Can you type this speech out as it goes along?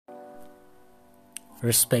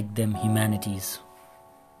respect them humanities.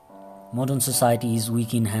 Modern society is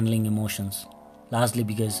weak in handling emotions, largely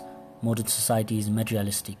because modern society is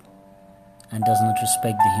materialistic and does not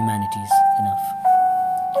respect the humanities enough.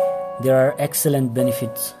 There are excellent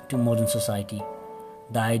benefits to modern society.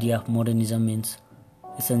 The idea of modernism means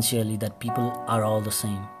essentially that people are all the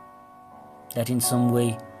same, that in some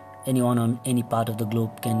way anyone on any part of the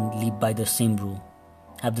globe can live by the same rule,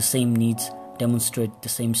 have the same needs, demonstrate the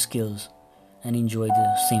same skills, and enjoy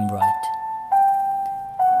the same right.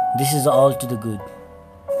 This is all to the good.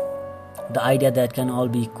 The idea that can all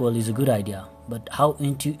be equal is a good idea, but how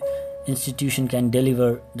institution can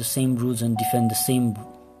deliver the same rules and defend the same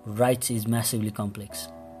rights is massively complex.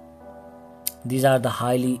 These are the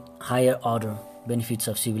higher order benefits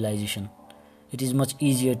of civilization. It is much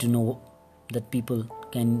easier to know that people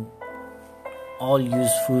can all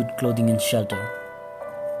use food, clothing, and shelter.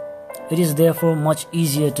 It is therefore much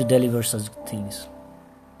easier to deliver such things.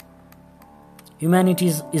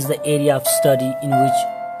 Humanities is the area of study in which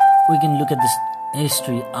we can look at this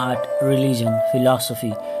history, art, religion,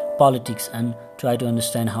 philosophy, politics, and try to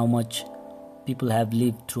understand how much people have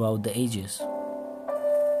lived throughout the ages.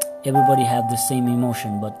 Everybody have the same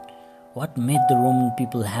emotion, but what made the Roman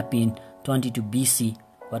people happy in 22 BC?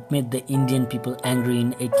 What made the Indian people angry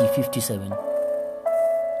in 1857?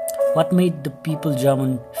 What made the people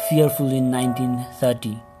German fearful in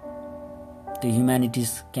 1930? The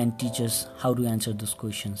humanities can teach us how to answer those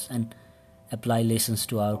questions and apply lessons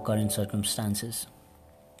to our current circumstances.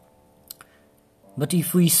 But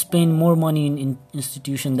if we spend more money in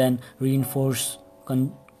institutions than reinforce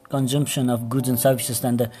consumption of goods and services,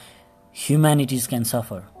 then the humanities can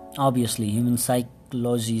suffer. Obviously, human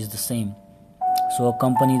psychology is the same. So a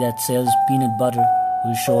company that sells peanut butter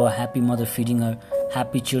will show a happy mother feeding her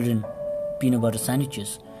happy children peanut butter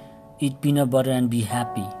sandwiches. Eat peanut butter and be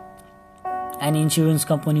happy. An insurance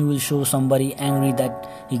company will show somebody angry that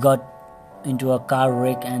he got into a car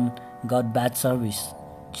wreck and got bad service.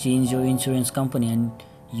 Change your insurance company and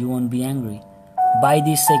you won't be angry. Buy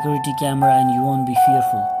this security camera and you won't be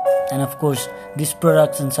fearful. And of course, these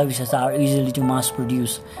products and services are easily to mass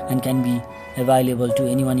produce and can be available to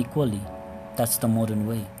anyone equally. That's the modern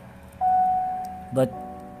way. But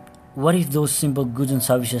what if those simple goods and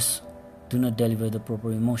services do not deliver the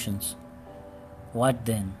proper emotions? What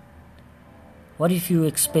then? What if you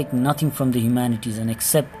expect nothing from the humanities and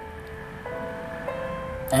expect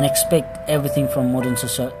everything from modern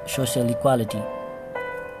social equality?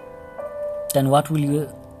 Then what will you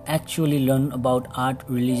actually learn about art,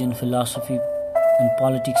 religion, philosophy, and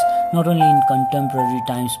politics, not only in contemporary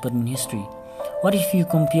times but in history? What if you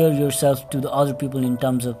compare yourself to the other people in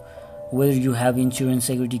terms of whether you have insurance,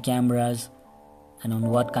 security cameras, and on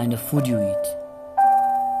what kind of food you eat?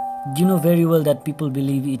 You know very well that people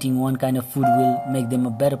believe eating one kind of food will make them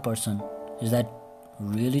a better person. Is that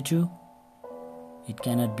really true? It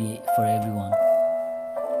cannot be for everyone.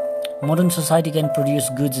 Modern society can produce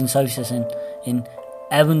goods and services in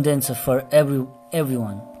abundance for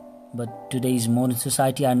everyone. But today's modern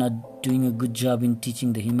society are not doing a good job in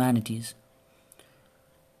teaching the humanities.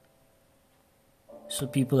 So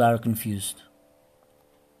people are confused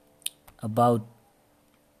about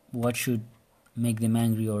what should make them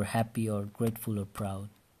angry or happy or grateful or proud.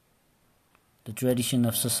 The tradition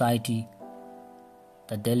of society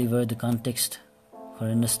that deliver the context for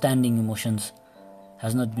understanding emotions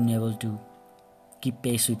has not been able to keep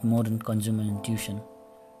pace with modern consumer intuition.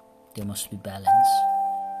 There must be balance.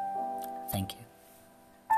 Thank you.